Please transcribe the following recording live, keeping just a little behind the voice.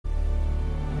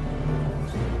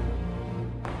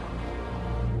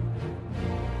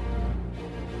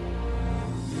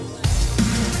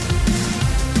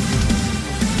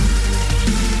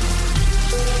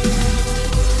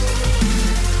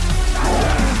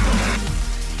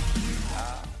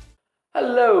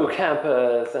Hello,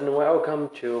 campers, and welcome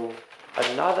to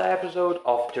another episode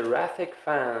of Jurassic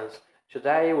Fans.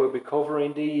 Today we'll be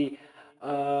covering the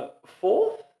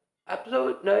fourth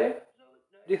episode. No,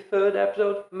 the third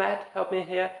episode. Matt, help me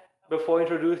here before I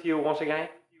introduce you once again.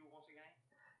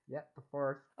 Yeah, the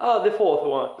fourth. Oh, the fourth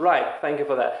one. Right. Thank you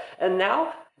for that. And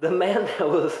now the man that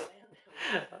was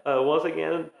once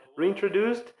again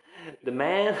reintroduced, the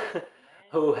man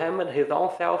who hammered his own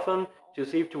cell phone to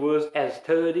see if it was as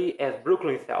sturdy as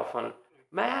Brooklyn's cell phone.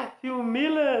 Matthew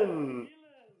Millen!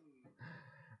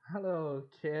 Hello,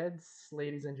 kids,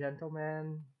 ladies and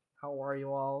gentlemen. How are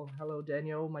you all? Hello,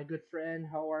 Daniel, my good friend.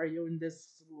 How are you in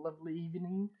this lovely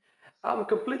evening? I'm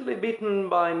completely beaten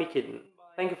by Mikiden.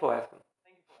 Thank you for asking.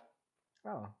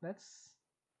 Oh, that's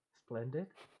splendid.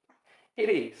 It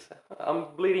is. I'm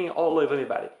bleeding all over my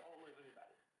body.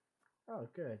 Oh,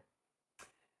 good.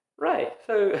 Right,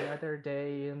 so, Another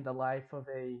day in the life of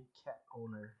a cat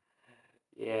owner.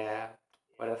 yeah,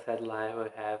 what a sad life we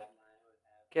have.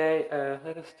 Okay,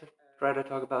 let us try to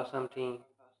talk about something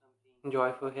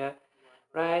joyful here.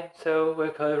 Right, so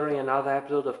we're covering another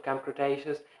episode of Camp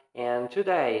Cretaceous, and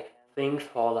today things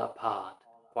fall apart,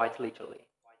 quite literally.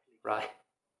 Right?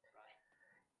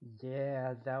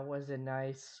 Yeah, that was a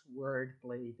nice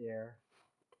wordplay there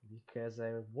because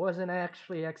I wasn't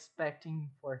actually expecting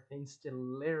for things to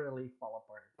literally fall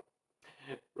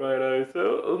apart. Right,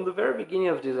 so on the very beginning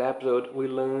of this episode, we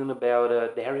learn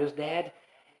about Darius' dad,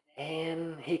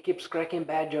 and he keeps cracking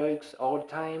bad jokes all the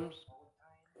times.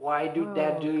 Why do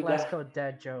dad Oh, do that? classical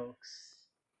dad jokes.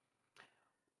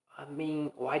 I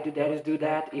mean, why do That daddies do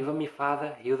that that? Even my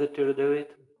father used to do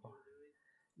it.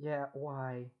 Yeah,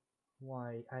 why?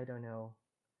 Why? I don't know.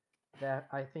 That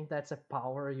I think that's a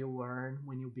power you learn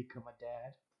when you become a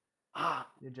dad. Ah,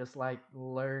 You just like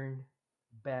learn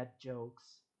bad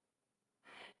jokes.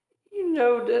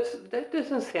 that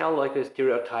doesn't sound like a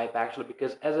stereotype actually,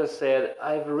 because as I said,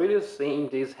 I've really seen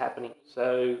this happening.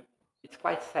 So it's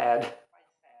quite sad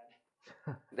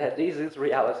that this is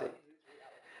reality.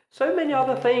 So many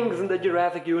other things in the Yeah.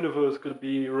 Jurassic universe could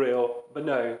be real, but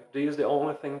no, this is the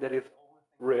only thing that is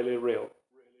really real.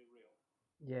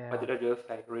 What Yeah. did I just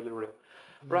say? Really real.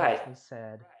 Right. Makes me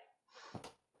sad.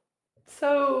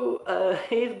 So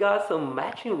he's got some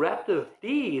matching raptor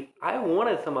teeth. I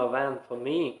wanted some of them for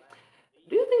me.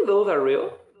 Do you think those are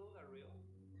real?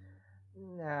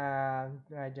 Nah,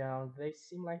 I don't. They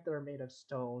seem like they're made of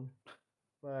stone.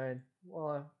 But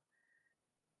well,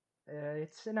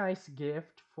 it's a nice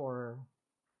gift for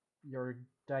your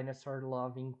dinosaur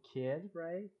loving kid,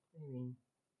 right? I mean,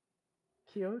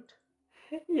 cute.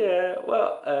 Yeah,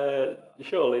 well,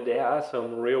 surely there are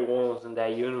some real ones in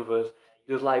that universe,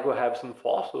 just like we have some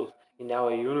fossils in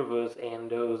our universe and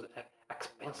those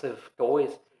expensive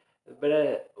toys.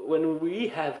 But when we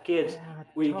have kids, Yeah,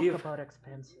 we talk give. about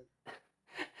expensive.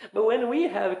 But when we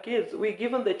have kids, we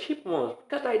give them the cheap ones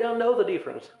because they don't know the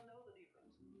difference,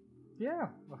 Yeah,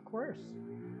 of course.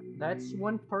 That's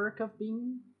one perk of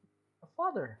being a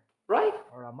father right?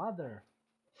 or a mother.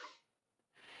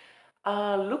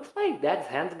 Looks like Dad's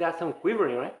hands got some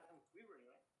quivering, right?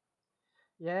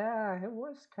 Yeah, it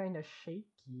was kind of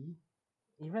shaky.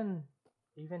 Even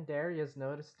even Darius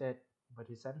noticed it, but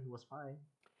he said he was fine.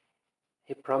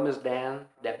 He promised Dan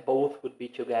that both would be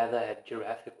together at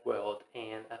Jurassic World,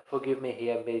 and forgive me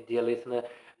here, my dear listener,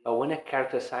 but when a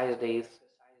character says this,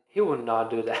 he will not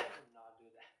do that.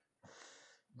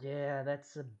 Yeah,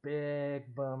 that's a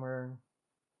big bummer.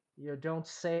 You don't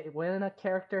say when a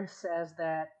character says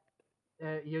that,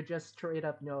 you just straight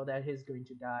up know that he's going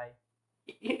to die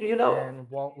You know, and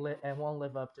won't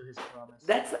live up to his promise.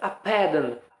 that's a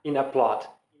pattern in a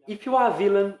plot. If you are a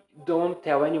villain, don't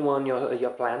tell anyone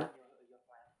your plan.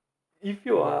 If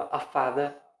you Yeah, are a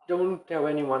father, don't tell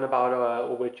anyone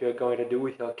about what you're going to do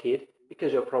with your kid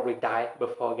because you'll probably die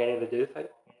before getting to do so.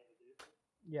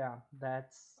 yeah,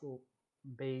 that's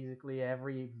basically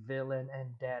every villain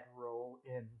and dad role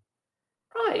in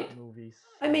Right. movies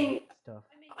I and mean, stuff.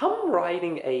 I'm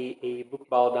writing a book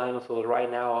about dinosaurs right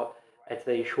now. It's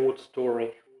a short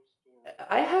story.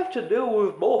 I have to deal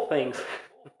with both things.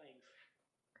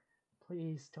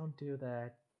 Please don't do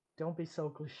that. Don't be so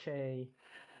cliche.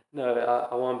 No,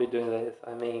 I won't be doing this.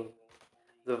 I mean,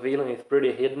 the villain is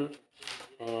pretty hidden,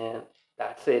 and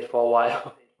that's it for a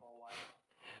while.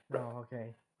 Oh,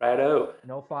 okay. Righto.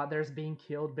 No fathers being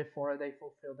killed before they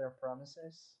fulfill their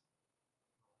promises.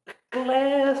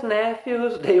 Claire's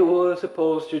nephews, they were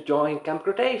supposed to join Camp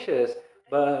Cretaceous,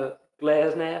 but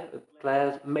Claire's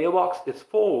mailbox is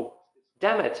full.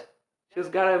 Damn it. She's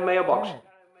got a mailbox. Damn it.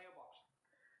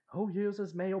 Who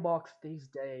uses mailbox these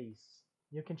days?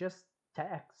 You can just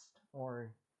text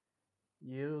or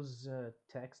Use a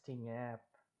texting app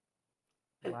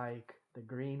like the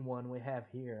green one we have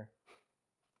here.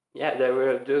 Yeah, they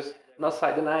were just not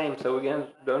cite the name, so again,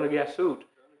 don't get sued.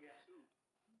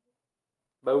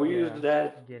 But we Yeah, use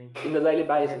that getting in a daily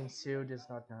basis. getting sued is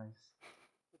not nice.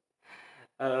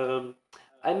 Um,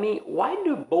 I mean, why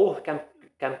do both camp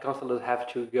counselors have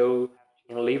to go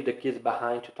and leave the kids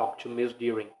behind to talk to Miss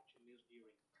Deering?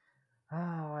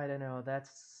 Oh, I don't know.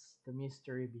 That's the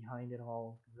mystery behind it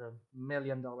all. The $1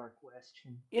 million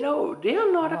question. You know, they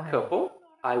are not a Why? couple.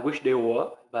 I wish they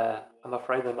were, but I'm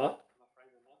afraid they're not.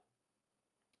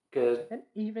 Because And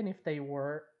even if they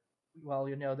were, well,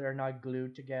 they're not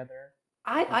glued together.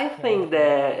 It I can't think be.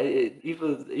 that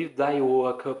if they were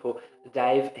a couple,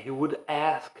 Dave he would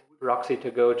ask Roxy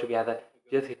to go together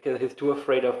just because he's too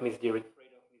afraid of Miss Deering.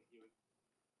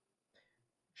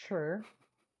 Sure,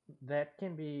 that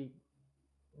can be.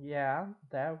 Yeah,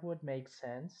 that would make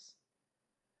sense.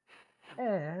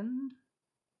 And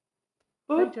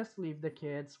they But just leave the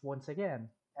kids once again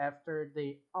after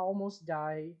they almost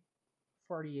died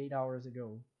 48 hours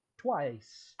ago.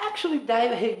 Twice. actually,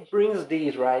 Dave he brings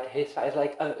these right. He says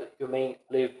like, "You mean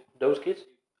leave those kids,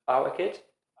 our kids,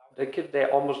 the kids they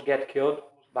almost get killed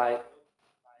by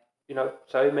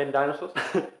so many dinosaurs."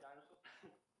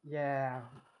 Yeah,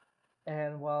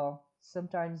 and well,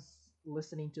 sometimes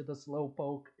listening to the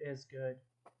slowpoke is good.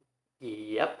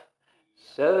 Yep.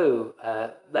 So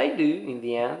they do in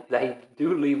the end. They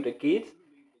do leave the kids.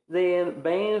 Then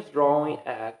Ben's drawing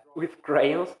with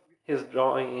crayons. He's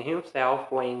drawing himself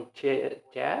playing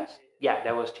chess. Yeah,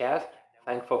 that was chess.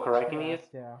 Thanks for correcting me. Chess,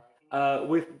 yeah.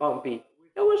 With Bumpy.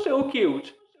 That was so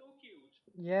cute.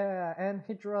 Yeah, and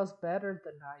he draws better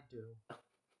than I do.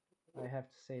 I have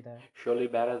to say that. Surely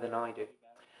better than I do.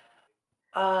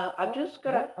 I'm Oh, just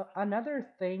gonna. another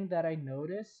thing that I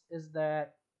notice is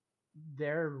that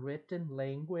their written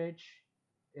language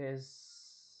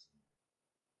is,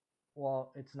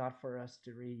 well, it's not for us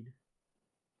to read.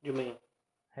 You mean?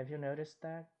 Have you noticed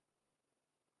that?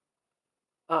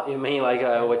 You mean like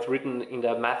There, what's written in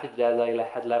the message that I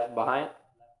had left behind?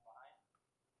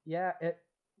 yeah, it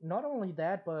not only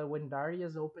that, but when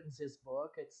Darius opens his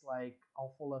book, it's like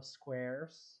all full of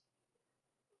squares.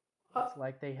 Uh, It's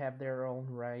like they have their own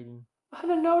writing. I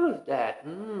hadn't noticed that.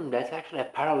 That's actually a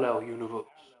parallel universe.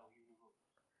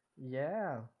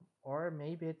 Yeah, or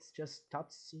maybe it's just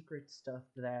top secret stuff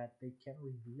that they can't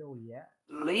reveal yet.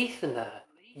 Listener,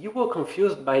 you were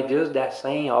confused by just that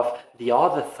saying of the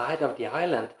other side of the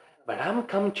island, but I'm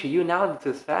coming to you now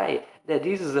to say that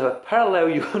this is a parallel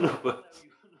universe,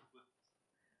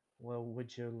 Well,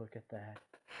 would you look at that?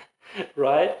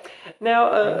 right?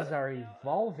 Now, Things are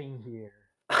evolving here.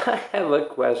 I have a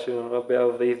question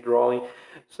about this drawing.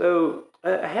 So,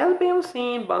 has Ben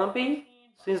seen Bumpy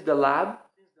since the lab?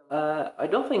 I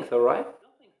don't think so, right?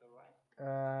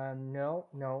 No,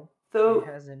 no, he So,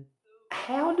 hasn't.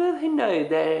 how does he know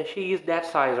that she is that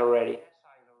size already,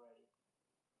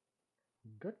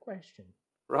 Good question.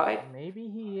 right? Maybe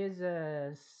he is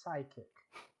a psychic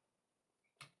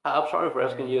I'm sorry for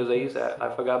asking and he you can this. I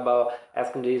see. forgot about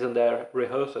asking this in the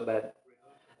rehearsal, but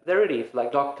there it is,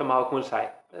 like Dr. Malcolm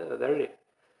said. There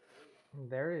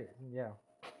it is. Yeah.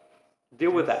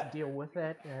 Deal with Just that. deal with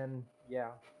it and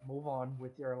yeah, move on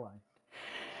with your life.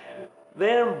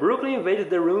 Then Brooklyn invaded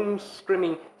the room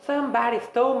screaming, "Somebody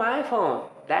stole my phone!"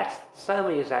 That's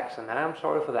Sammy's accent, and I'm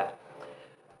sorry for that.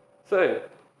 So,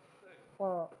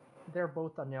 Well, they're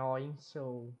both annoying,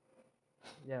 so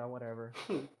yeah, whatever.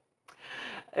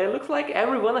 it looks like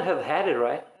everyone has had it,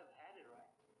 right?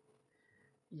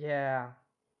 Yeah,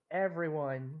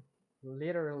 everyone,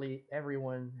 literally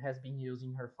everyone, has been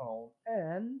using her phone,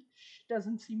 and she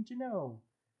doesn't seem to know.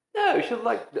 No, she's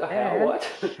like, the hell, And what?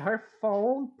 her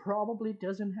phone probably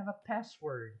doesn't have a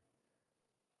password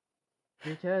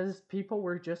because people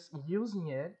were just using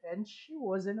it and she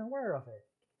wasn't aware of it.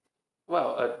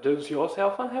 Well, does your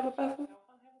cell phone have a password?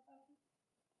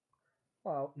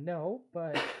 Well, no,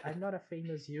 but I'm not a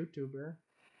famous YouTuber.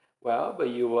 Well, but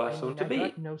you are I soon mean, to I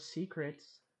got be. no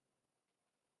secrets.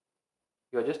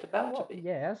 You're just about to Well, be.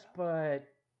 yes, but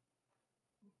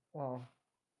well,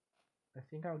 I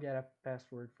think I'll get a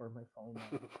password for my phone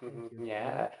now. Thank you.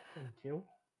 Yeah, Yeah, thank you.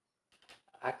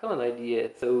 excellent idea.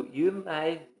 So you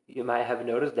might have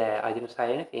noticed that I didn't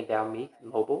say anything about me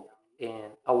mobile,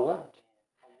 and I won't.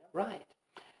 Right.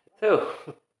 So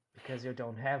Because you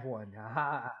don't have one.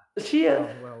 Aha. she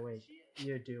Oh, well, wait.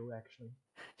 You do, actually.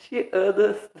 she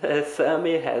orders that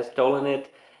Sammy has stolen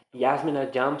it.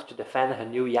 Yasmina jumps to defend her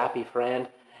new yappy friend,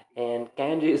 and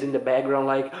Kanji is in the background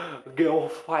like, "Go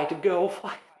fight, go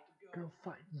fight." Go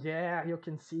fight. Yeah, you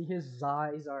can see his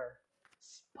eyes are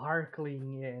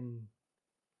sparkling and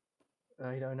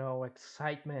I don't know,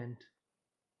 excitement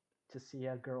to see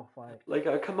a girl fight. Like,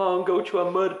 come on, go to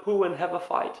a mud pool and have a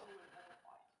fight.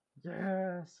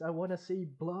 Yes, I want to see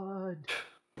blood.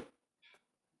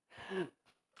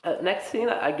 Next scene,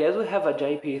 I guess we have a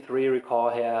JP3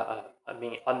 recall here. I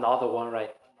mean, another one,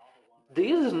 right?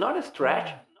 This is not a stretch,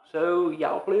 Yeah. so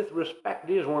y'all please respect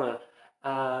this one.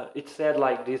 It said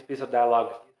like this piece of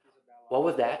dialogue. What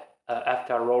was that?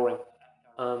 After roaring.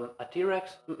 A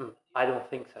T-Rex? I don't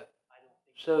think so.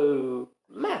 So,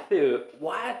 Matthew,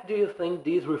 what do you think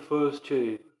this refers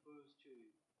to?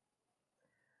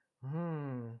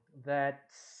 Hmm. That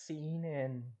scene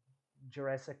in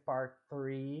Jurassic Park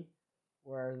 3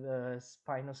 where the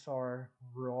Spinosaur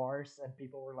roars and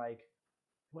people were like,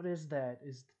 "What is that?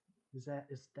 Is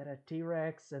that a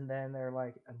T-Rex?" And then they're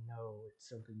like, "No, it's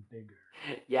something bigger."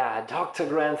 Yeah, Dr.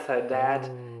 Grant said that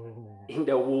Oh. in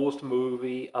the worst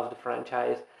movie of the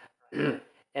franchise. and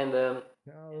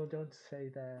No, don't say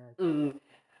that. mm,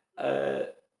 uh,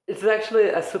 it's actually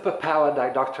a superpower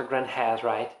that Dr. Grant has,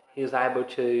 right? He's able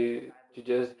to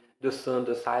just discern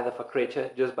the size of a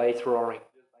creature just by its roaring.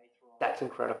 That's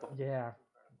incredible. Yeah,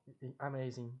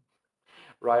 amazing.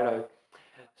 Righto.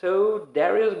 So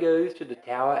Darius goes to the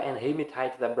tower and he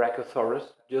imitates the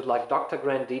Brachiosaurus, just like Dr.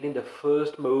 Grant did in the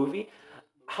first movie.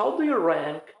 How do you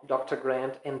rank Dr.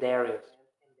 Grant and Darius?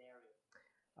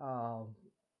 Um,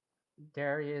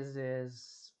 Darius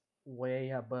is way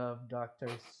above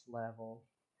Doctor's level.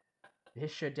 He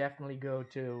should definitely go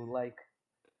to like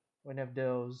one of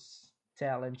those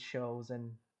talent shows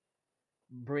and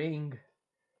bring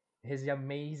his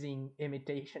amazing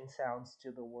imitation sounds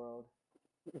to the world.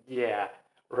 Yeah,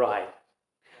 right.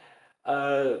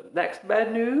 Next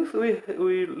bad news,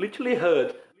 we literally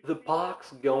heard the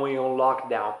park's going on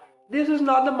lockdown. This is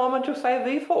not the moment to say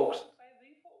these folks.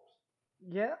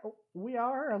 Yeah, we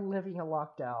are living a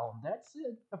lockdown. That's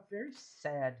a very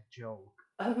sad joke.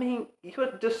 I mean,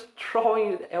 you're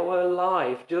destroying our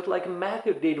life, just like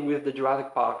Matthew did with the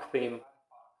Jurassic Park theme.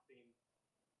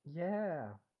 Yeah,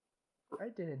 I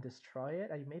didn't destroy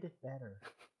it, I made it better.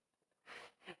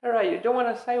 Alright, you don't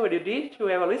want to say what you did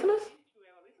to our listeners?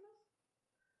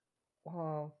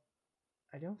 Well,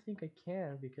 I don't think I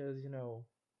can because,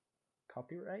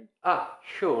 copyright? Ah,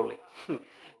 surely.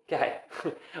 Okay.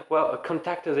 Well,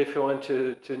 contact us if you want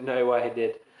to know what he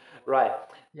did. Right.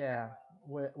 Yeah,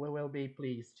 we will be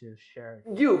pleased to share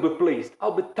it. You be pleased.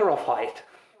 I'll be terrified.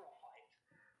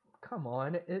 Come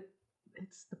on,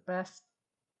 it's the best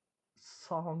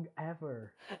song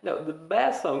ever. No, the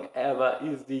best song ever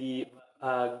is the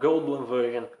Goldblum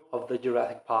version of the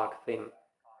Jurassic Park theme.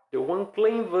 The one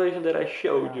clean version that I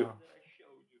showed you.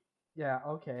 Yeah,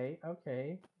 yeah, okay,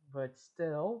 okay, but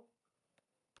still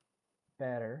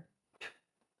better.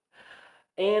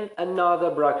 And another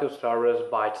Brachiosaurus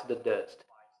bites the dust.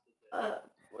 Uh,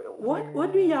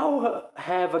 what do Yeah, y'all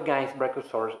have against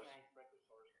Brachiosaurus?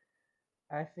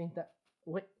 I think that.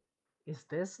 Wait, is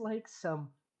this like some.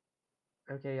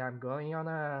 Okay, I'm going on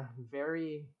a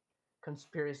very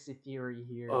conspiracy theory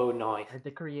here. Oh, nice. Are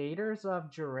the creators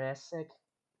of Jurassic.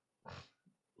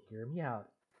 Hear me out.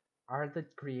 Are the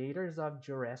creators of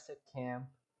Jurassic Camp.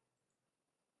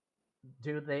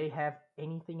 Do they have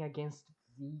anything against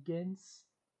vegans?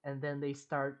 And then they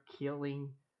start killing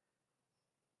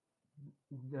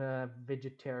the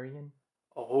vegetarian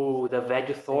Oh, the synth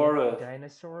Vegosaurus.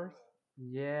 dinosaurs?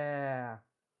 Yeah,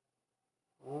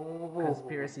 Oh,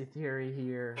 conspiracy theory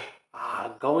here.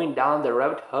 going down the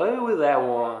rabbit hole with that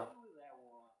one.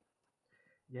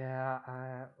 Yeah,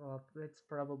 well, it's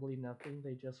probably nothing.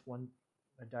 They just want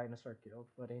a dinosaur killed.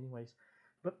 But anyways,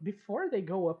 but before they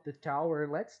go up the tower,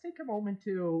 let's take a moment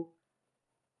to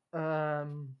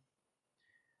um,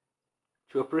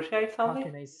 To appreciate how something?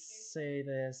 can I say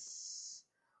this?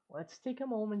 Let's take a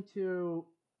moment to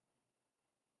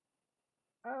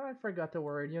I forgot the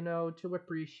word. To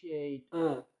appreciate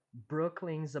Uh,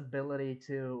 Brooklyn's ability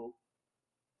to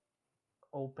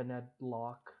open a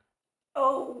lock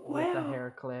oh, with a well,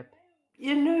 hair clip.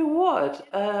 you know what?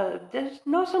 That's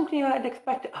not something I'd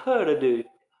expect her to do.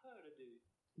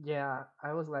 Yeah,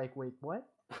 I was like, wait, what?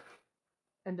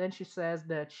 And then she says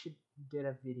that she did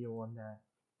a video on that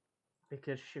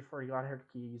because she forgot her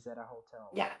keys at a hotel.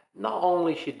 Yeah, not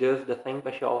only she does the thing,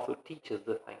 but she also teaches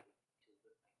the thing.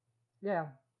 Yeah,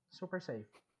 super safe.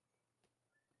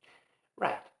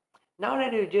 Right. Now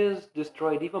that you just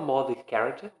destroyed even more this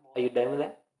character, are you done with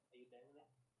that?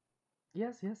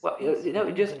 Yes, yes, Well, yes.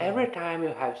 Very, just very every done. time you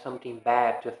have something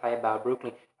bad to say about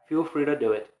Brooklyn, feel free to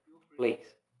do it. Please.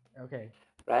 Okay,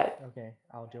 Right? okay.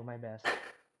 I'll do my best.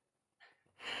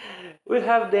 We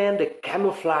have then the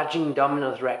camouflaging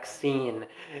Dominus Rex scene.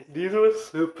 These were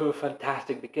super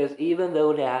fantastic because even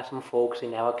though there are some folks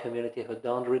in our community who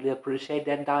don't really appreciate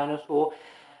that dinosaur,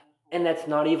 and that's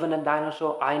not even a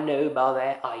dinosaur, I know about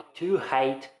that. I too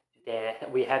hate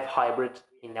that we have hybrids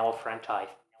in our franchise.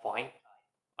 Fine.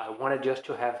 I wanted just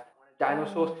to have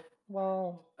dinosaurs.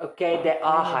 Well, Okay, if there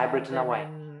are we hybrids have in a them way.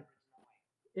 in,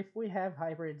 if we have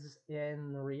hybrids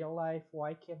in real life,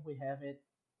 why can't we have it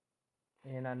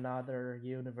in another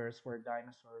universe where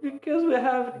dinosaurs are Because we basic?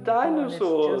 I have mean, come on,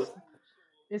 dinosaurs.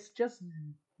 it's just,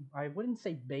 I wouldn't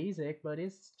say basic, but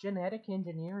it's genetic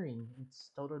engineering.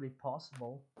 It's totally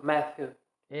possible Matthew,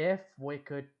 if we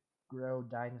could grow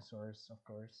dinosaurs, of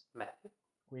course, Matthew,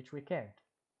 which we can't.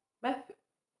 Matthew.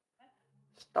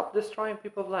 Stop destroying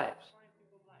people's lives.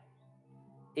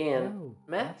 And No, that's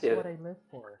Matthew, what I live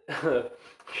for.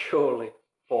 surely,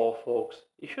 poor folks,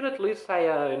 you should at least say,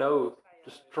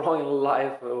 destroying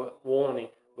life warning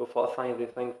before saying these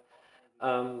things.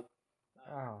 Um,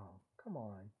 Oh, come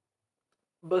on.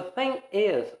 but thing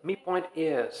is, my point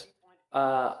is,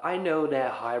 I know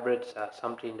that hybrids are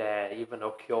something that even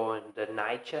occur in the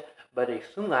nature, but as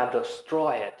soon as I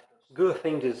destroy it, good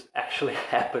things is actually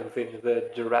happens in the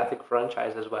Jurassic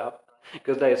franchise as well,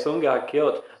 because they soon got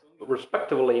killed,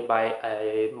 respectively, by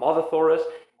a Mosasaurus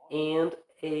and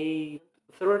a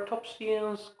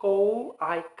Ceratopsian skull.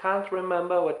 I can't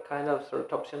remember what kind of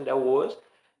Ceratopsian that was,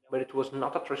 but it was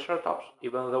not a Triceratops,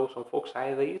 even though some folks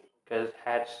say these, because it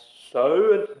had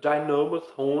so ginormous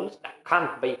horns that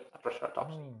can't be a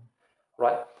Triceratops, Hmm.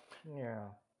 right? Yeah.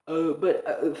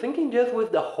 But thinking just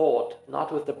with the heart,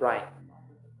 not with the brain.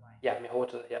 Yeah, my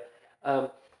heart is here.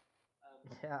 Um,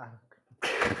 Yeah,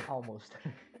 almost.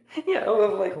 yeah, I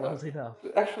was like, Close enough.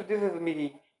 actually, this is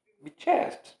me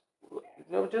chest.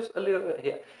 Just a little bit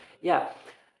here. Yeah.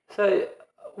 So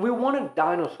we wanted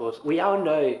dinosaurs. We all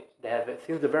know that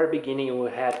since the very beginning we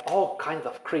had all kinds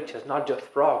of creatures, not just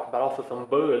frogs, but also some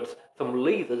birds, some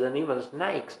lizards, and even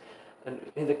snakes. And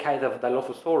in the case of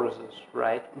Dilophosauruses,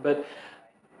 right? But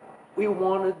we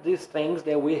wanted these things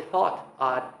that we thought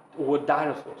were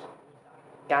dinosaurs.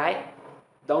 Okay?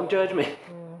 Don't judge me.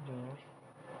 Mm-hmm.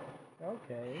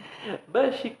 Okay.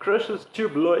 But she crushes two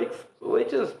blokes,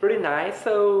 which is pretty nice.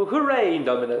 So hooray,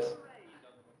 Indominus!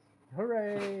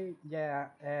 Hooray! Yeah,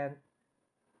 and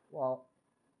well,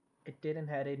 it didn't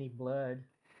had any blood.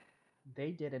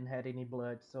 They didn't had any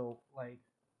blood, so like,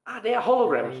 They are are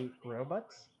holograms. they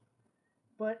robots?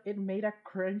 But it made a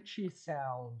crunchy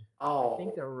sound. I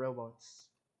think Oh, they're robots.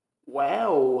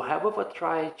 well, have you ever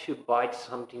tried to bite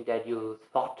something that you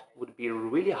thought would be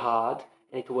really hard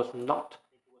and it was not?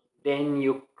 Then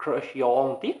you crush your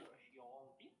own teeth?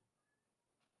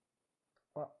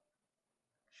 Well,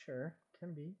 sure,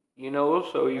 can be.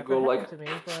 So you Never go like, happened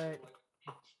to me, but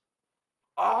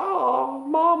oh,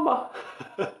 mama.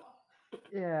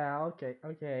 yeah, okay,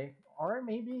 okay. Or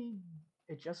maybe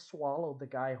it just swallowed the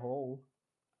guy whole.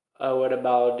 What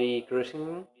about the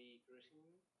crushing?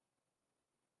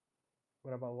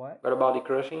 What about what? What about the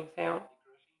crushing sound?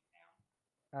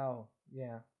 Oh,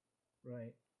 yeah,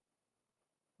 right.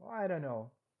 Well, I don't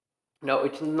know. No,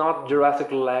 it's not Well,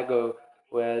 Jurassic Lego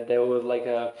where there was like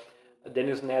a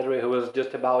Dennis Nedry who was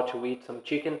just about to eat some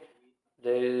chicken.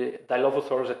 The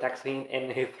Dilophosaurus attacks him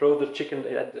and he throws the chicken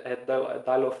at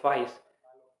Dilo's face.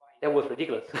 That was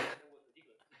ridiculous.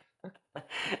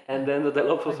 And then the I mean,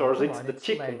 Dilophosaurus come eats on, the it's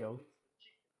chicken. Lego.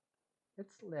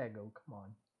 It's Lego, come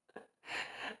on.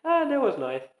 That was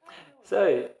nice.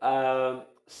 So,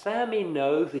 Sammy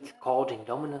knows it's called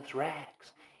Indominus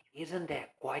Rex. Isn't that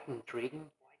quite intriguing?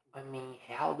 I mean,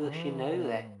 how does she know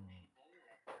that? Hmm.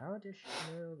 How does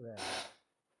she know that?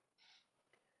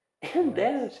 And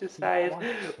then Let's she keep says,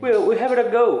 watching. well, we have to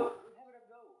go.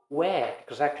 Where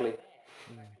exactly?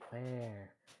 Where?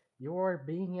 You're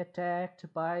being attacked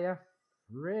by a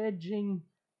raging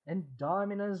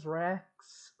Indominus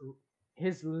Rex.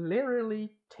 He's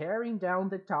literally tearing down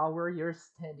the tower you're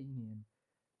standing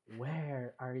in.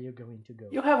 Where are you going to go?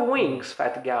 You have wings, Please,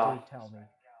 fat do gal. tell me.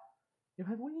 You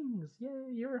have wings.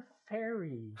 Yay, you're a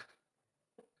fairy.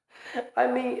 I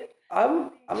mean,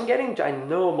 I'm getting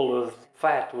ginormous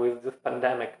fat with this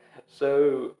pandemic,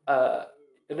 so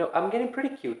I'm getting pretty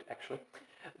cute actually.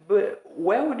 But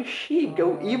where would she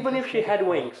go, I'm even if just she getting had fat.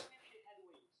 wings?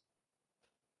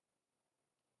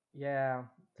 Yeah,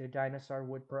 the dinosaur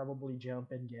would probably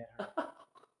jump and get her.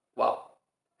 Wow.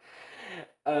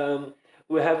 Um,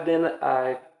 we have then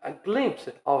a glimpse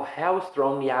of how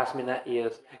strong Yasmina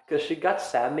is, because she got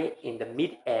Sammy in the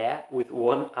mid-air with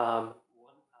one arm.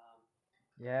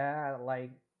 Yeah,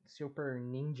 like super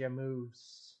ninja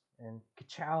moves, and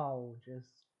Kachow just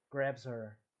grabs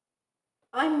her.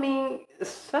 I mean,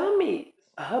 Sammy,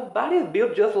 her body is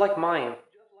built just like mine,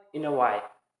 in a way.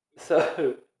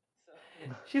 So,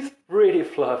 she's pretty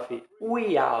fluffy.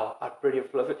 We all are pretty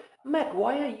fluffy. Matt,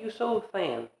 why are you so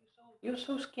thin? You're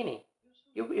so skinny.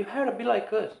 You had to be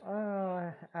like us.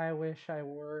 I wish I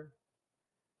were,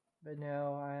 but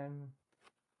no, I'm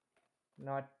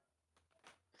not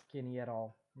skinny at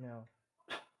all. No,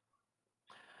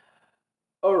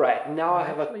 Alright, now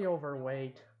I'm actually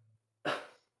overweight.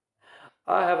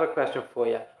 I have a question for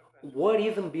you. What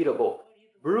is unbeatable?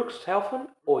 Brooke's cell phone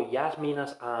or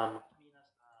Yasmina's arm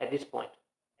at this point?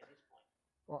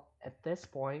 Well, at this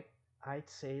point, I'd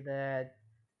say that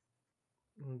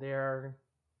they're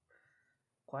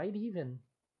quite even.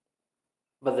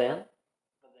 But then,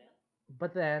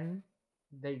 But then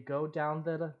they go down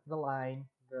the line,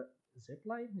 the zip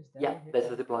line. Is that yeah, that's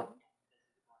what the it's point. called?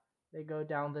 They go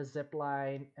down the zip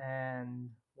line, and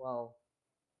well,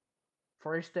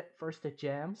 first the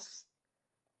jams,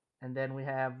 and then we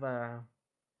have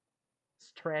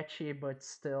stretchy but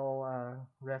still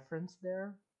reference there.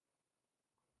 And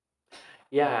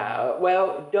Yeah,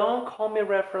 well, don't call me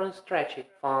reference stretchy,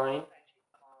 fine.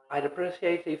 I'd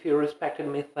appreciate if you respected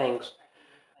me, thanks.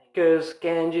 Because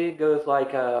Kenji goes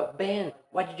like, Ben,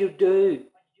 what did you do?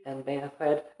 And Ben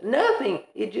said, nothing,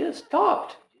 it just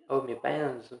stopped. Oh,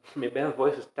 my Ben's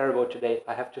voice is terrible today,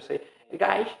 I have to say.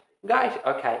 Guys, guys,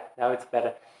 okay, now it's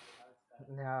better.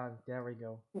 now there we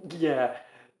go. Yeah,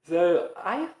 so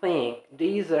I think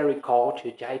these are recall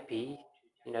to JP,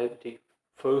 the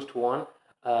first one,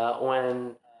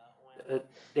 when uh,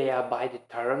 they are by the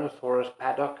Tyrannosaurus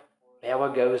paddock.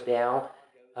 Bella goes down.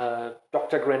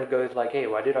 Dr. Grant goes like, "Hey,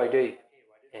 what did I do?"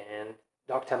 And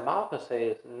Dr. Malcolm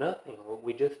says, "Nothing.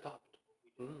 We just stopped."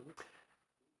 Mm.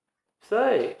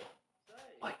 So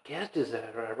I guess this is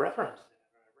a reference,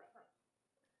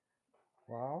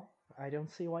 Well, I don't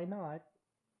see why not.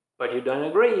 but you don't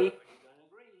agree.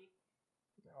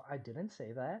 I didn't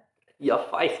say that. Your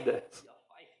face does.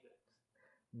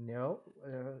 No,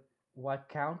 what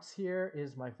counts here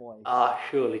is my voice. Ah,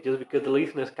 surely, just because the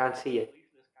listeners can't see it,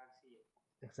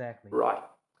 Exactly. right?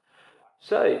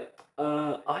 So,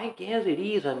 I guess it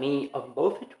is. I mean, of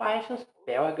both situations,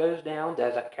 Bella goes down.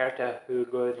 There's a character who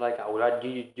goes like, "Oh, what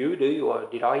did you do, or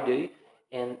did I do?"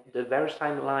 And the very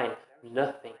same line,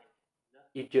 nothing.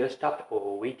 You just stopped,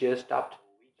 or we just stopped.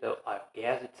 So I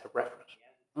guess it's a reference.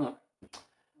 Mm,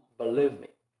 believe Hmm. me,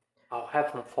 I'll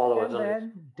have some followers And on this.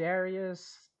 then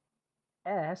Darius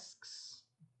asks,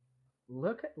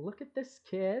 look at this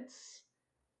kid's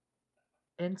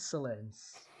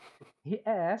insolence. He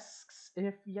asks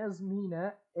if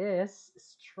Yasmina is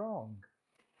strong.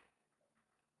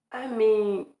 I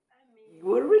mean,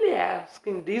 we're really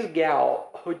asking this gal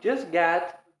who just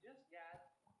got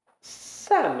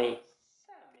Sammy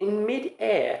in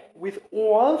mid-air with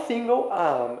one single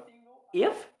arm.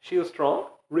 If she was strong,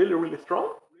 really, really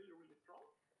strong,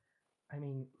 I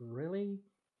mean, really,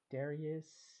 Darius?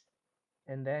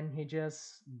 And then he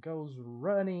just goes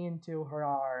running into her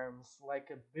arms like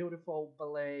a beautiful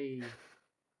ballet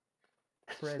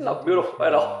it's not beautiful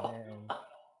at presentation. all.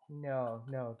 And no,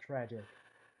 no, tragic.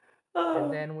 And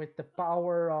Uh, then with the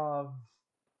power of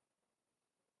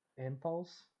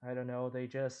impulse, I don't know, they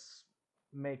just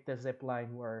make the zip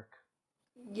line work.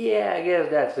 yeah, I guess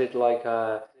that's it. Like,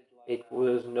 it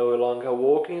was no longer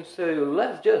working, so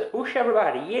let's just push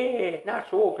everybody. Yeah, now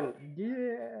it's working.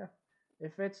 Yeah,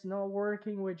 if it's not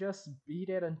working, we just beat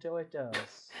it until it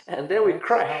does. And then we That's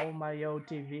crash. how my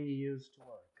OTV used to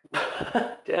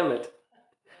work. Damn it.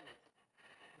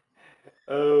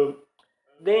 Um,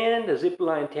 then the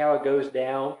zipline tower goes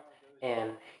down,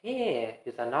 and here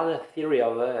is another theory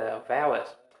of ours.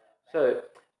 So,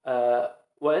 uh,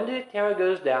 when the tower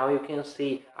goes down, you can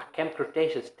see a Camp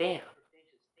Cretaceous dam.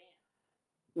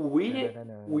 No, no, We no, no,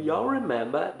 no, we all no.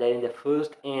 remember that in the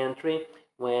first entry,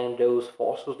 when those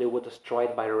fossils they were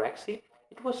destroyed by Rexy,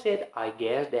 it was said, I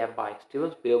guess, that by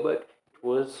Steven Spielberg, it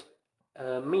was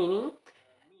meaning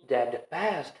that the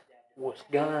past was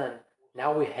gone.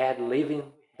 Now we had living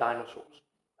dinosaurs.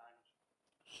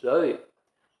 So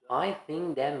I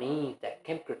think that means that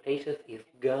Camp Cretaceous is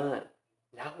gone.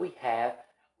 Now we have,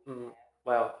 mm,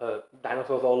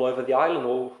 dinosaurs all over the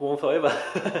island whatsoever.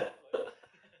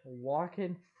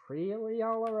 Walking freely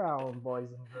all around, boys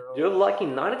and Just girls. like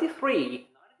in 93.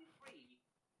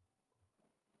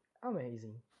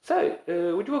 Amazing. So,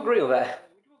 would you agree on that?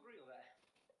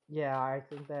 Yeah, I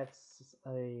think that's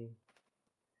a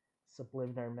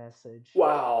subliminal message.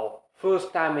 Wow,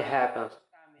 first time it happens.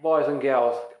 Boys and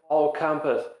girls, all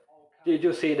campus. Did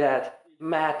you see that?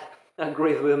 Matt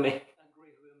agrees with me.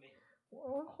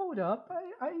 Well, hold hold up.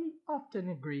 I often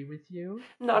agree with you.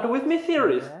 Not with Don't me say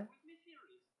theories. that.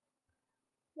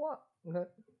 What? The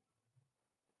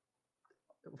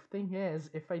thing is,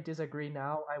 if I disagree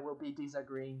now, I will be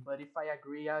disagreeing. But if I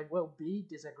agree, I will be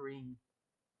disagreeing.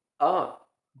 Oh,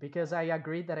 Because I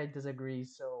agree that I disagree,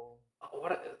 so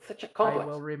such a I complex.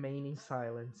 will remain in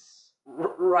silence.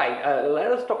 Right.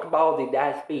 Let us talk about the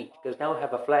dad's speech because now we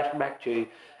have a flashback to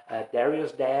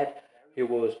Darius' dad, who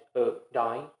was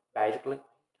dying basically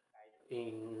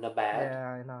in a bed.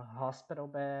 Yeah, in a hospital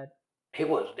bed. He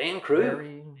was damn crude.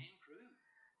 Very.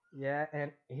 Yeah,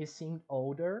 and he seemed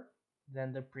older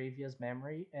than the previous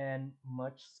memory and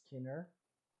much skinnier.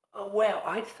 Well,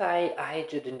 I'd say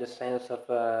aged in the sense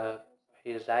of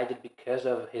he's aged because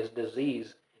of his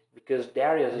disease, because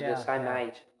Darius is the Yeah, same yeah,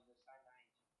 age.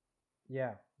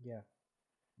 yeah, yeah.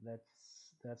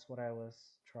 That's what I was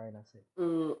trying to say.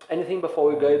 Anything before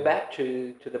we go Um, back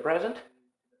to the present?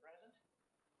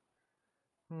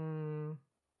 hmm,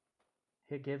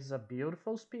 he gives a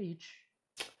beautiful speech,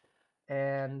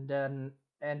 and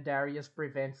Darius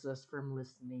prevents us from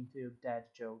listening to dad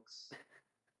jokes.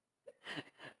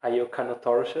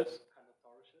 Iocanothoruses?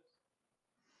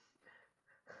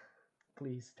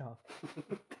 Please stop.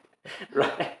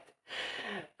 Right.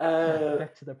 Uh,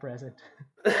 Back to the present.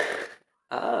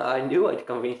 I knew I'd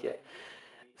convince you.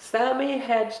 Sammy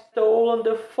had stolen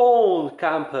the phone,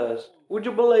 campus. Would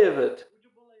you believe it?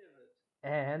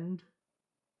 And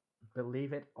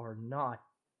believe it or not,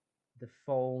 the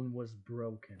phone was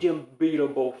broken. The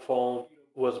unbeatable phone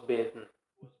was bitten.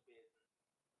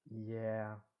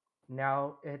 Yeah.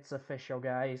 Now it's official,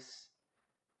 guys.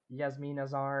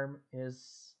 Yasmina's arm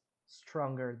is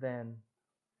stronger than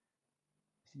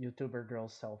YouTuber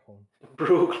girl's cell phone.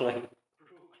 Brooklyn.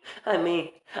 I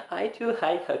mean, I too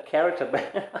hate her character,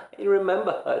 but I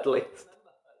remember her at least.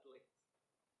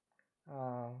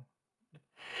 Uh,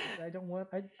 I don't want.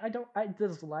 I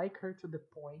dislike her to the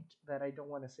point that I don't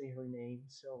want to say her name.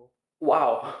 So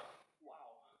Wow.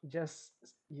 just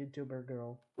YouTuber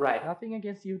girl. Right. Nothing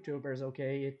against YouTubers,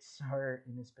 okay? It's her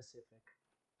in specific.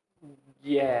 Let's be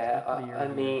Yeah, clear I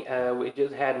here. mean, we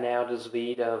just had now this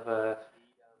beat of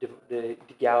the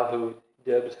gal who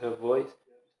dubs her voice,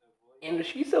 and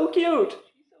she's so cute.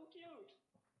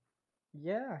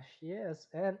 Yeah, she is,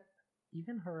 and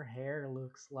even her hair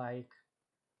looks like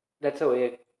That's so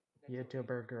weird.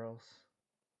 YouTuber girls.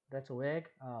 That's a wig?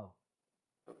 Oh,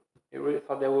 You really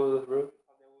thought that was rude?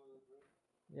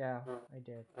 yeah, Hmm. I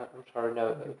did. I'm sorry,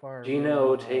 no. Thank you for Gina ruining my.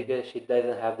 Ortega, she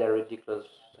doesn't have that ridiculous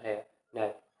hair.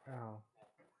 No, Oh,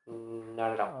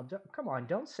 not at all. oh, come on!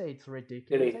 Don't say it's It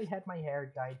ridiculous. is. I had my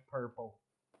hair dyed purple.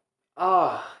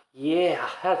 Oh, yeah,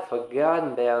 I had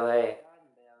forgotten about that.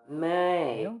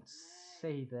 Man. Don't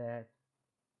say that.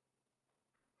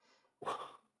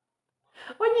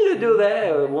 Why need to do See,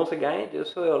 that man. once again,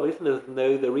 just so our listeners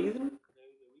know the reason?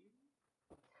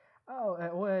 Oh,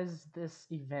 it was this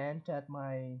event at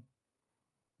my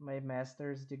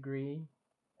master's degree,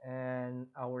 and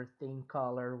our theme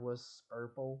color was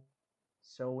purple.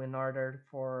 So, in order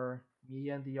for me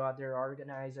and the other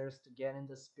organizers to get in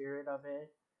the spirit of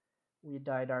it, we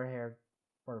dyed our hair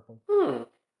purple. Hmm.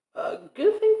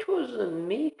 Good thing it was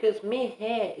me, because my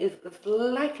hair is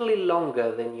slightly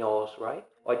longer than yours, right?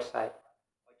 I'd say.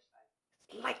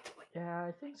 Slightly. Yeah,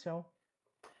 I think so.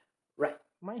 Right.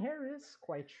 My hair is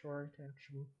quite short,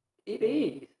 actually. It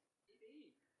is.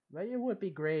 But it would be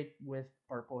great with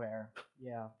purple hair.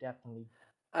 Yeah, definitely.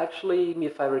 Actually, my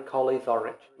favorite color is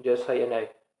orange, just so you know.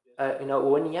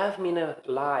 When Yasmina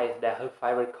lies that her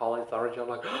favorite color is orange, I'm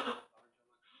like,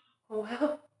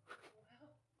 well,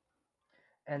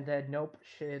 And then, nope,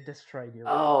 she destroyed you.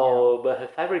 Yeah, oh, but her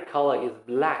favorite color is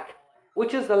black,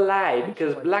 which is a lie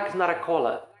because actually. black is not a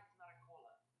color.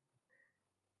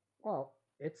 Well,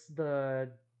 it's the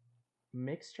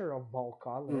mixture of all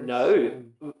colors, No,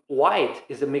 so white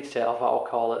is a mixture of our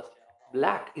colors.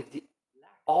 Black is the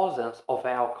essence of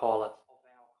our colors.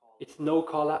 It's no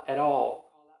color at all.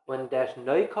 When there's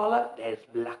no color, there's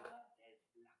black.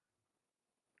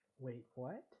 wait,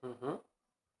 what? hmm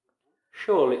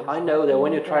Surely, I Does know that that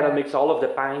when you mean try to that mix all of the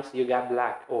paints, you get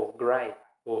black or gray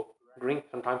or green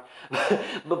sometimes.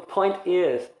 But point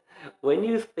is, when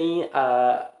you see,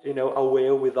 a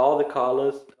whale with all the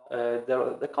colors,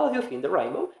 the colors you see in the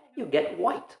rainbow, you get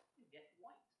white.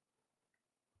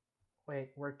 wait,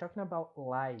 we're talking about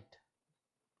light,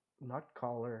 not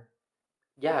color.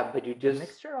 Yeah, but you The just,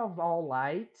 mixture of all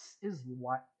lights is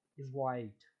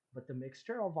white, but the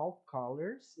mixture of all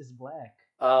colors is black.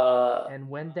 uh, And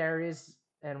when there is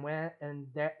and when and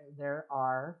there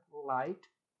are light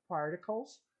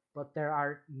particles, but there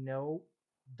are no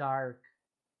dark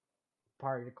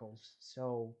particles.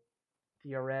 So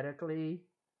theoretically,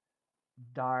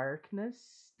 darkness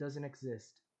doesn't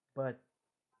exist, but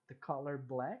the color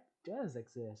black does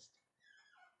exist.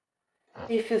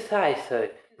 If you say so,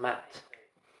 Matt.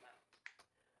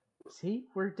 See,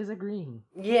 we're disagreeing.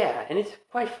 Yeah, and it's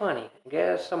quite funny. I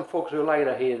guess some folks will like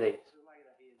to hear this.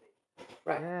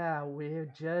 Right. Yeah, we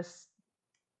just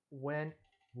went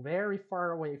very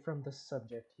far away from the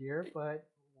subject here, but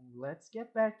let's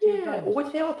get back to Yeah,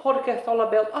 what's dinosaurs. our podcast all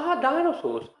about? Ah,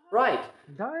 dinosaurs. Right.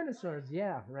 Dinosaurs,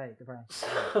 yeah, right.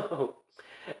 So,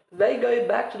 they go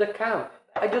back to the camp.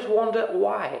 I just wonder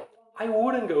why. I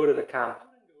wouldn't go to the camp.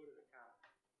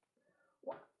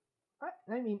 Well,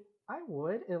 I mean, I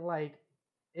would.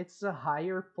 It's a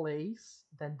higher place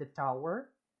than the tower,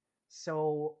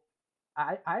 so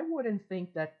I wouldn't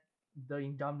think that the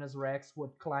Indominus Rex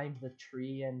would climb the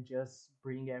tree and just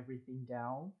bring everything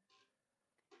down.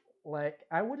 Like,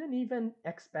 I wouldn't even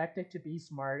expect it to be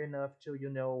smart enough to,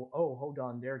 oh, hold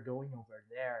on, they're going over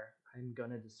there. I'm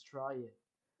gonna destroy it.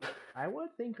 I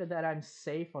would think that I'm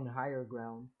safe on higher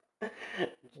ground,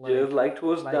 Just like like it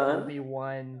was like done.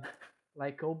 Obi-Wan,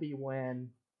 like Obi-Wan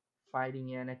fighting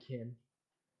Anakin.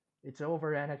 It's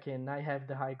over, Anakin. I have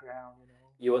the high ground.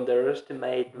 You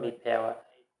underestimate me, But power.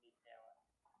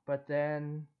 but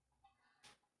then,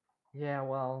 yeah,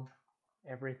 well,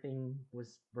 everything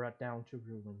was brought down to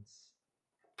ruins.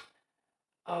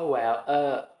 Oh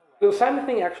well. The same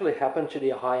thing actually happened to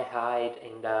the High Hide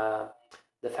in the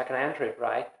second entry,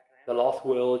 right? The Lost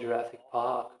World Jurassic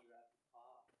Park,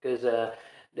 because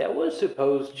that was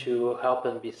supposed to help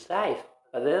them be safe,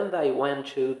 but then they went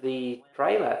to the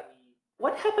trailer.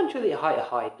 What happened to the High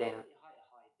Hide then?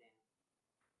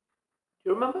 Do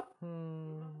you remember?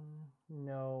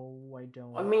 No, I I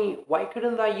don't. mean, why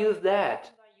couldn't they use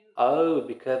that? Oh,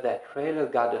 because that trailer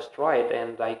got destroyed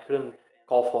and they couldn't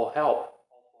call for help.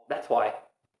 That's why.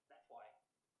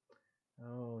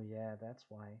 Oh, yeah, that's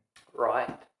why.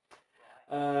 Right.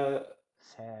 Uh,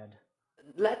 Sad.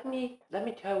 let me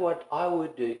tell you what I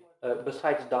would do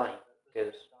besides dying,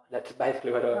 because that's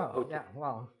basically what I Oh, would do. yeah,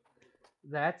 well,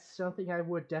 that's something I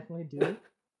would definitely do.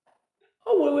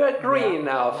 Oh, well, we're Yeah, agreeing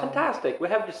now. well, Fantastic. We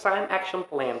have the same action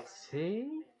plan.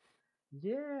 see?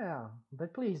 Yeah,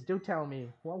 but please do tell me,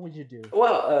 what would you do?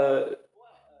 Well,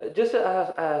 just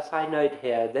a side note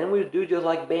here. Then we do just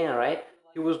like Ben, right?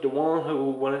 He was the one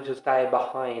who wanted to stay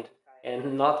behind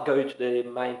and not go to the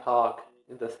main park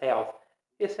in the south.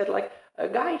 He said like,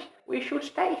 guys, we should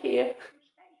stay here.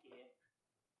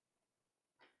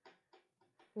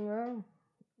 Well,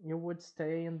 you would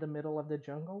stay in the middle of the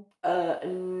jungle?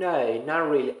 No, not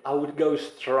really. I would go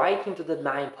straight into the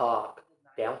main park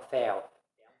down south.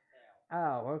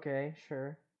 Oh, okay,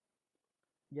 sure.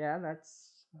 Yeah,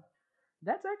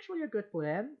 that's actually a good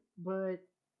plan, but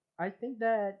I think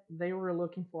that they were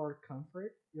looking for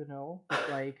comfort.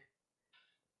 Like,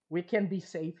 we can be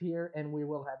safe here and we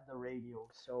will have the radio,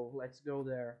 so let's go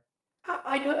there.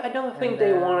 I don't And think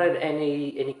they wanted then,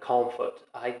 any comfort.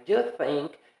 I just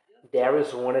think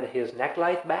Darius wanted his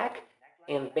necklace back,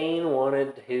 and Bane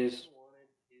wanted his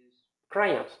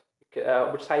crayons,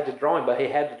 besides the drawing, but he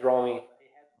had the drawing,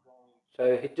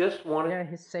 so he just wanted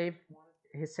yeah,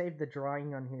 he saved the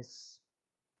drawing on his,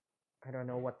 I don't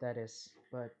know what that is,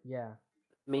 but yeah,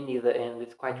 me neither, and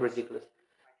it's on quite his, ridiculous.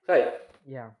 So,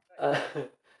 yeah. uh,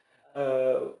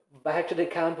 uh, back to the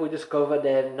camp, we discovered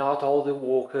that not all the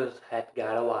walkers had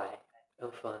got away,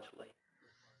 unfortunately.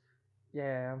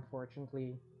 Yeah,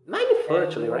 unfortunately. Maybe And we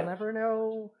virtually, will right? never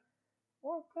know.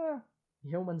 Well,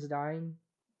 humans dying,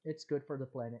 it's good for the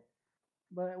planet.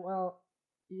 But, well,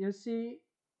 you see,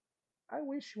 I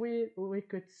wish we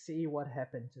could see what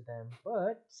happened to them.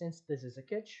 But since this is a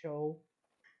kids show,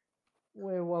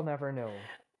 we will never know.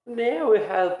 Now we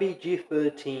have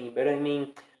PG-13, but I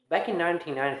mean, back in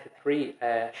 1993,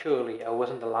 surely I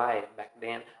wasn't alive back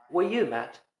then. Were you,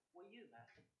 Matt?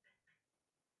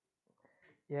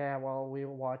 Yeah, well, we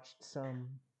watched some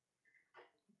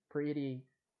pretty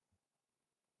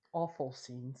awful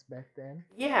scenes back then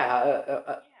Yeah,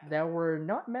 that were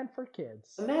not meant for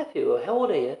kids. Matthew, how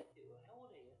old are you?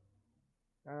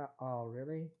 Oh,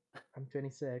 really? I'm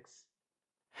 26.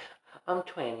 I'm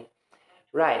 20.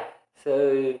 Right,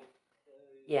 so,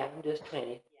 yeah, I'm just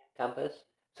 20. Campus.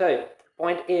 So,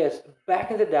 point is,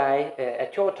 back in the day,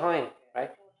 at your time,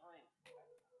 right?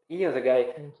 Years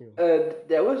ago, Thank you.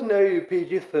 there was no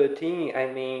PG-13.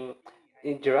 I mean,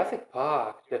 in Jurassic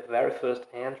Park, the very first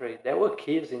entry, there were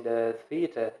kids in the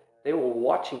theater. They were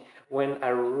watching when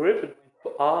a ripped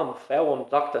arm fell on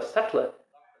Dr. Settler.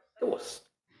 It was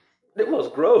it was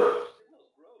gross.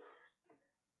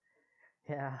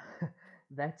 Yeah,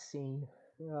 that scene.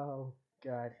 Oh.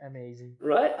 God, amazing.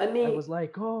 right? I I mean, was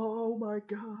like, oh my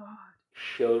god.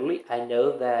 surely I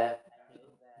know that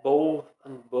both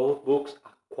books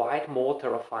are quite more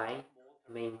terrifying.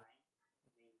 I mean,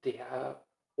 they are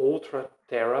ultra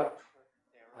terror.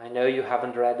 I know you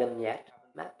haven't read them yet,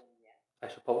 Matt, I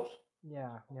suppose.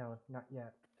 Yeah, no, not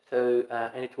yet. So,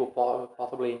 and it will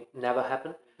possibly never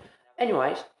happen.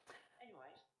 Anyways,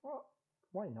 Well,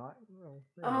 why not? Well,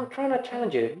 I'm really, trying to I'll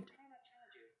challenge you, read.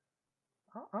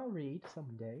 I'll read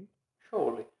someday.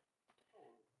 surely.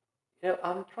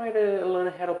 I'm trying to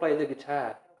learn how to play the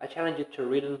guitar. I challenge you to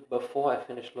read it before I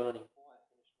finish learning.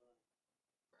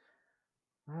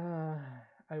 Uh,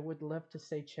 I would love to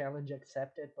say challenge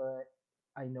accepted, but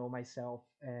I know myself,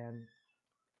 and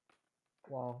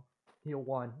well, he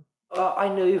won. I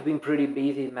know you've been pretty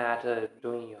busy, Matt,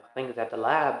 doing your things at the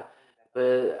lab,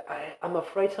 but I'm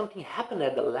afraid something happened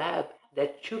at the lab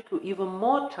that took you even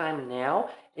more time now,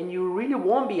 and you really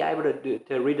won't be able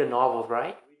to read the novels,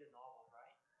 right?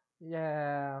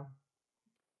 Yeah,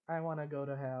 I wanna go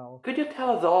to hell. Could you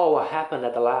tell us all what happened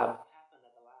at the lab?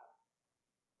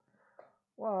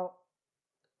 Well,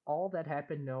 all that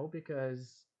happened, no,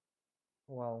 because,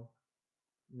 well,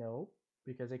 no,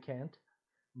 because I can't.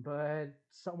 But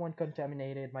someone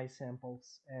contaminated my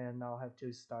samples, and I'll have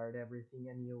to start everything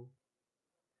anew.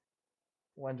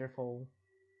 Wonderful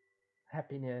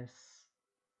happiness,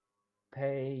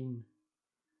 pain.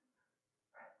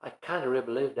 I can't really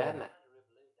believe that, Yeah, Matt.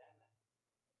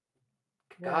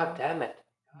 God yeah, damn it.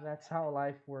 that's how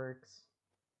life works.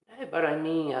 Hey, but I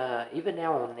mean, even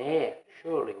now on air,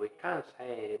 surely we can't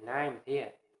say names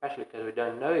here, especially because we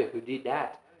don't know who did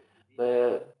that.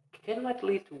 But can we at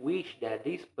least wish that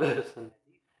this person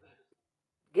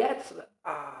gets,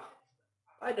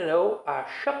 I don't know, a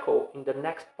Shuckle in the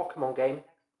next Pokemon game?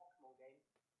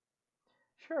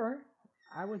 Sure,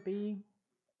 I would be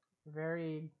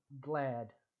very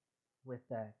glad with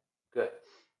that. Good.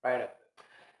 Right up.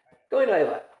 Going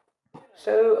over.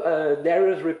 So,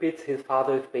 Darius repeats his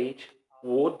father's speech,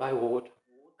 word by word.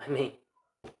 I mean,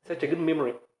 such a good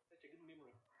memory.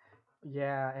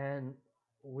 Yeah, and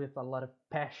with a lot of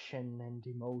passion and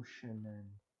emotion, and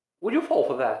Would you fall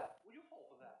for that?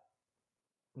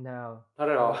 no, Not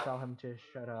at I all. would tell him to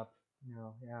shut up.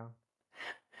 No, yeah.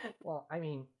 Well, I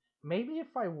mean, maybe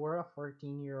if I were a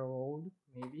 14-year-old,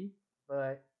 maybe,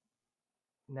 but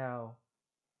no,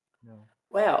 no.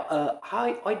 Well,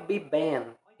 I'd be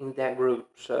banned in that group.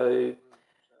 So,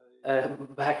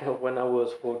 back when I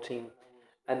was 14,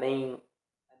 I mean,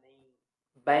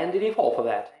 banned didn't fall for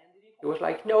that. He was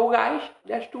like, no, guys,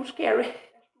 that's too scary.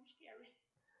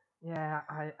 Yeah,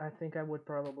 I think I would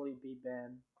probably be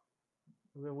banned.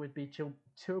 We would be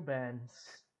two bans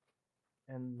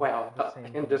and Well, the I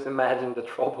same can thing. just imagine the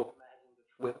trouble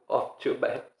with off two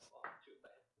bands.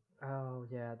 Oh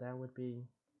yeah, that would be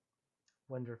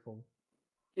wonderful.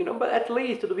 But at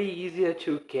least it'll be easier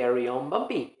to carry on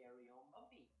Bumpy.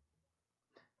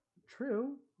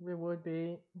 True, we would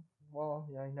be. Well,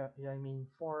 yeah, I know. Yeah, I mean,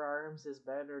 four arms is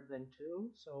better than two,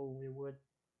 so we would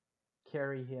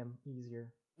carry him easier.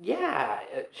 Yeah,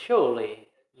 surely.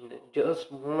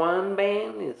 Just one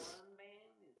band is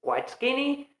quite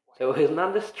skinny, so he's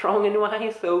not as strong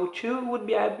anyway. So two would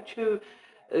be able to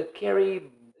carry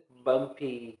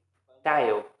Bumpy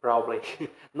tail, probably,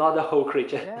 not the whole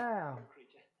creature. Yeah,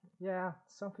 yeah,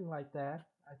 something like that.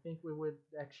 I think we would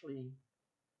actually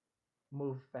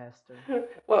move faster.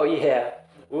 Well, yeah,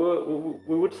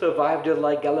 we would survive just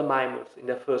like Gallimimus in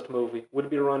the first movie. Would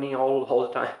be running all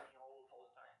the time,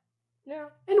 Yeah,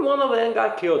 and one of them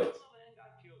got killed. that's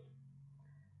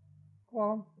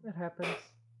well, it happens.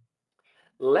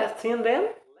 Last scene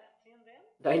then,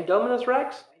 the Indominus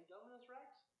Rex.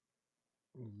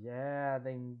 Yeah, the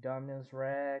Indominus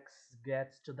Rex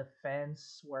gets to the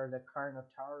fence where the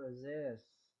Carnotaurus is,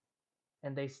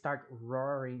 and they start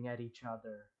roaring at each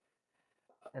other.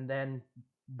 And then,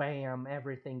 bam,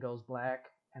 everything goes black,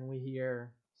 and we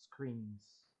hear screams.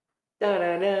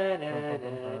 Bum, bum,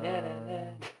 bum,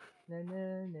 bum. Na,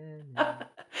 na, na, na.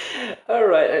 All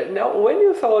right. Now, when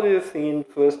you saw this scene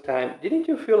first time, didn't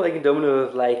you feel like Domino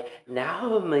was like,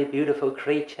 "Now, my beautiful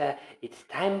creature, it's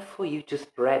time for you to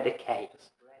spread the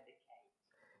chaos."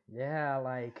 Yeah,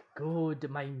 like good,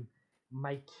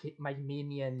 my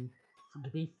minion,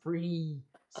 be free,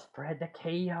 spread the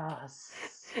chaos.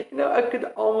 I could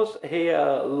almost hear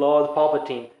Lord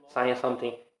Palpatine saying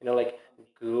something. Like,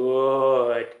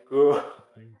 "Good, good."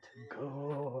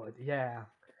 Good, yeah.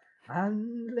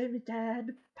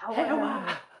 Unlimited Power.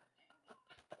 power.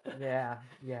 Yeah,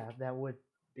 yeah, that would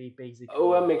be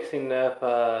Oh, I'm basically. mixing up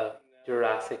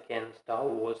Jurassic and Star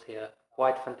Wars here.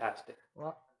 Quite fantastic.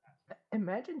 Well,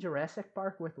 Imagine Jurassic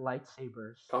Park with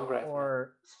lightsabers, Congrats, man.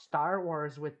 or Star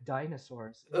Wars with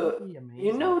dinosaurs. It Uh, would be you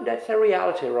amazing. know that's a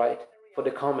reality, right? For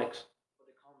the comics.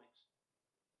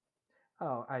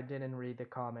 Oh, I didn't read the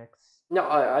comics. No,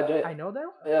 I don't. I know that.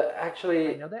 I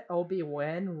Actually, know that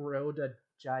Obi-Wan rode a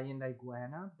giant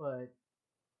iguana, but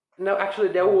no. Actually,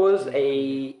 there that's was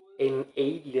basically an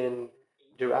alien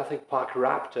Jurassic Park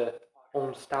raptor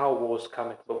on Star Wars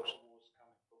comic books.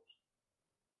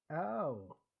 it.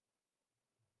 Oh,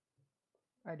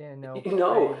 I didn't know. You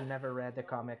know, I never read the it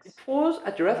comics. was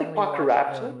a I Jurassic only Park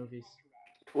watched the raptor. movies.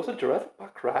 It was a Jurassic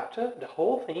Park raptor. The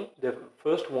whole thing, the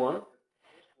first one.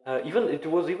 Even it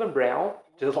was even brown,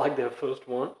 just like the first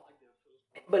one.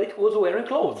 But it was wearing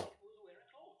clothes, Hmm.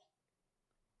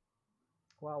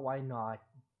 Well, why not?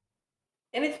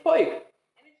 and it spoke,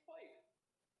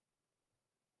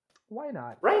 Why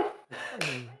not? right? I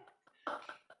mean,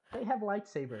 they have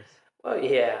lightsabers. Well,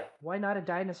 yeah, Why not a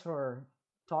dinosaur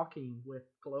talking with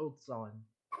clothes on?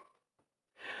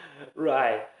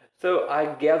 right. So I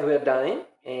guess we're done.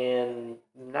 And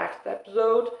next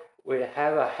episode, we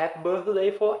have a happy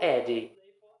birthday for Eddie.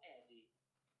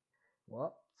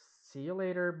 Well, see you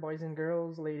later, boys and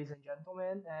girls, ladies and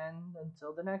gentlemen, and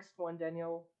until the next one,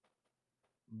 Daniel.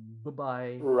 Bye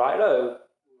bye. Righto.